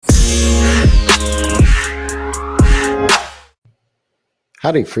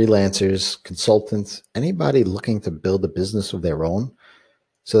Howdy, freelancers, consultants, anybody looking to build a business of their own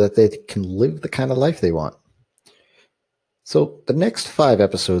so that they can live the kind of life they want. So, the next 5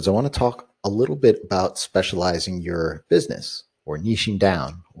 episodes, I want to talk a little bit about specializing your business or niching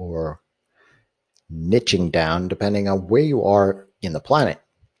down or niching down, depending on where you are on the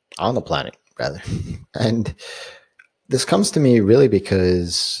planet, rather. And this comes to me really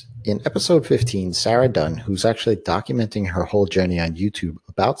because in episode 15, Sarah Dunn, who's actually documenting her whole journey on YouTube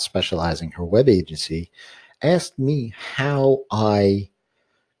about specializing her web agency, asked me how I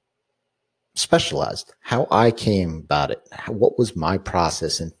specialized, how I came about it, what was my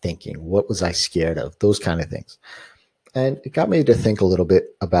process in thinking, what was I scared of, those kind of things. And it got me to think a little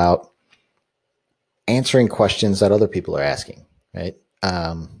bit about answering questions that other people are asking, right?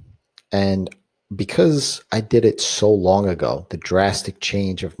 And because I did it so long ago, the drastic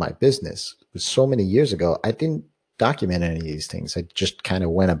change of my business was so many years ago, I didn't document any of these things. I just kind of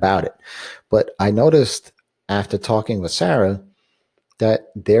went about it. But I noticed after talking with Sarah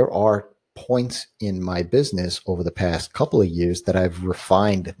that there are points in my business over the past couple of years that I've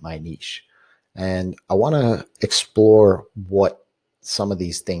refined my niche. And I want to explore what some of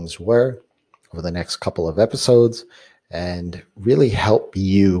these things were over the next couple of episodes and really help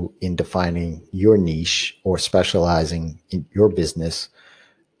you in defining your niche or specializing in your business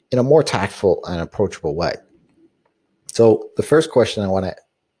in a more tactful and approachable way. So the first question I want to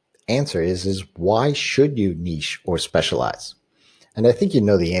answer is why should you niche or specialize? And I think you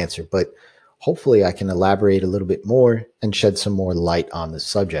know the answer, but hopefully I can elaborate a little bit more and shed some more light on this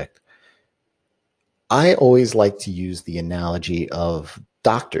subject. I always like to use the analogy of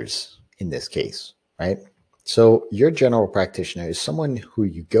doctors in this case, right? So your general practitioner is someone who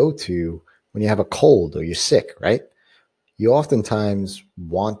you go to when you have a cold or you're sick, right? You oftentimes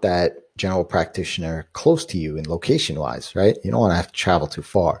want that general practitioner close to you in location wise, right? You don't want to have to travel too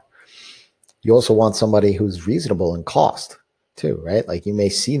far. You also want somebody who's reasonable in cost too, right? Like you may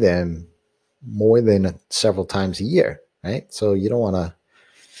see them more than several times a year, right? So you don't want to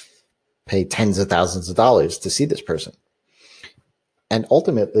pay tens of thousands of dollars to see this person. And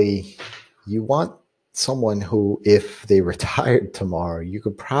ultimately, you want someone who, if they retired tomorrow, you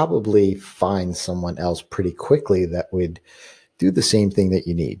could probably find someone else pretty quickly that would do the same thing that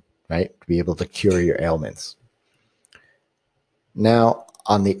you need, right? To be able to cure your ailments. Now,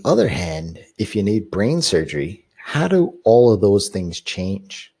 on the other hand, if you need brain surgery, how do all of those things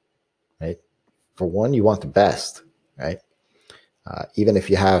change, right? For one, you want the best, right? Even if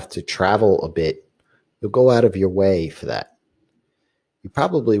you have to travel a bit, you'll go out of your way for that. You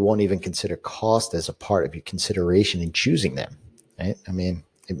probably won't even consider cost as a part of your consideration in choosing them, right? I mean,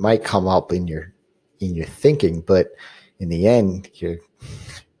 it might come up in your thinking, but in the end,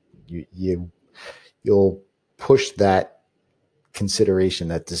 you'll push that consideration,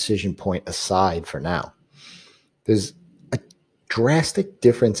 that decision point aside for now. There's a drastic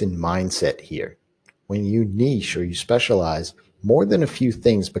difference in mindset here. When you niche or you specialize, more than a few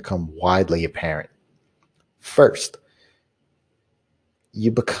things become widely apparent. First, you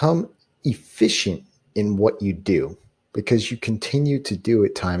become efficient in what you do because you continue to do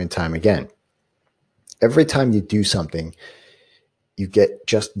it time and time again. Every time you do something, you get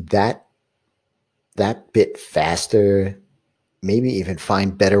just that bit faster, maybe even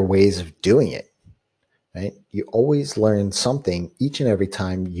find better ways of doing it, right? You always learn something each and every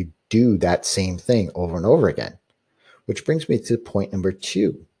time you do that same thing over and over again, which brings me to point number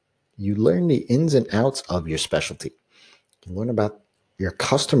 2. You learn the ins and outs of your specialty. You learn about your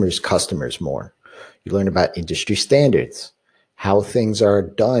customers more. You learn about industry standards, how things are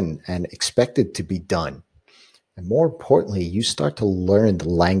done and expected to be done. And more importantly, you start to learn the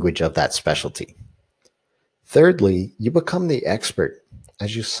language of that specialty. Thirdly, you become the expert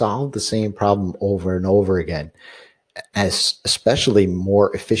as you solve the same problem over and over again, as especially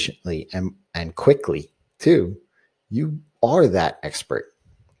more efficiently and quickly too. You are that expert.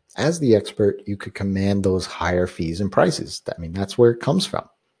 As the expert, you could command those higher fees and prices. I mean, that's where it comes from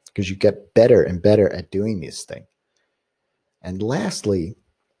because you get better and better at doing this thing. And lastly,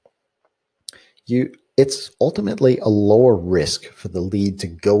 it's ultimately a lower risk for the lead to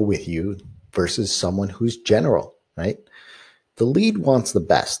go with you versus someone who's general, right? The lead wants the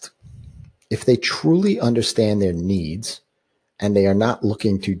best. If they truly understand their needs and they are not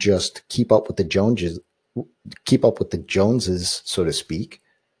looking to just keep up with the Joneses, so to speak,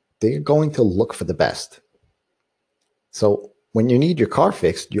 they're going to look for the best. So when you need your car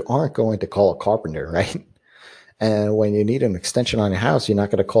fixed, you aren't going to call a carpenter, right? And when you need an extension on your house, you're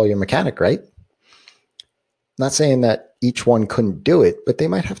not going to call your mechanic, right? Not saying that each one couldn't do it, but they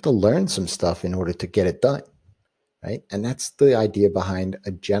might have to learn some stuff in order to get it done. right? And that's the idea behind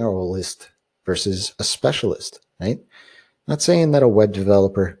a generalist versus a specialist, right? Not saying that a web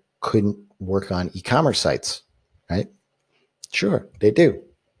developer couldn't work on e-commerce sites, right? Sure, they do.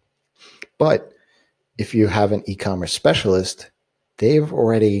 But if you have an e-commerce specialist, they've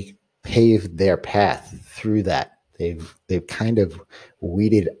already paved their path through that. They've kind of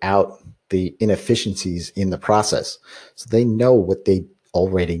weeded out the inefficiencies in the process. So they know what they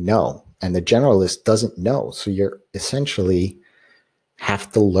already know. And the generalist doesn't know. So you're essentially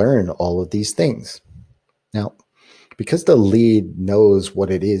have to learn all of these things. Now, because the lead knows what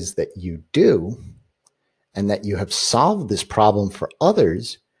it is that you do and that you have solved this problem for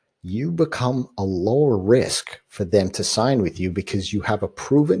others, you become a lower risk for them to sign with you because you have a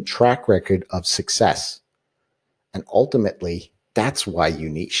proven track record of success. And ultimately, that's why you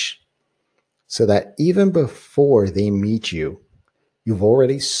niche. So that even before they meet you, you've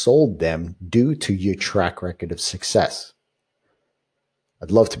already sold them due to your track record of success.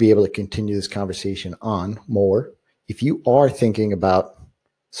 I'd love to be able to continue this conversation on more. If you are thinking about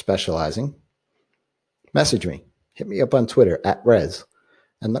specializing, message me. Hit me up on Twitter @Rez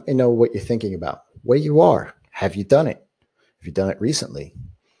and let me know what you're thinking about, where you are. Have you done it? If you've done it recently,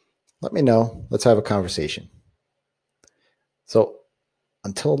 let me know. Let's have a conversation. So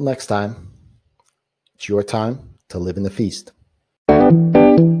until next time, it's your time to live in the feast.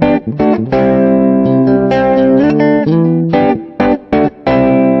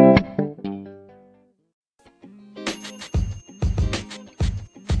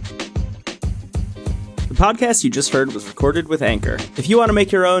 The podcast you just heard was recorded with Anchor. If you want to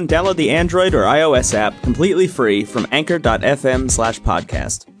make your own, download the Android or iOS app completely free from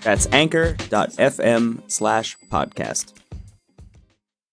anchor.fm/podcast. That's anchor.fm/podcast.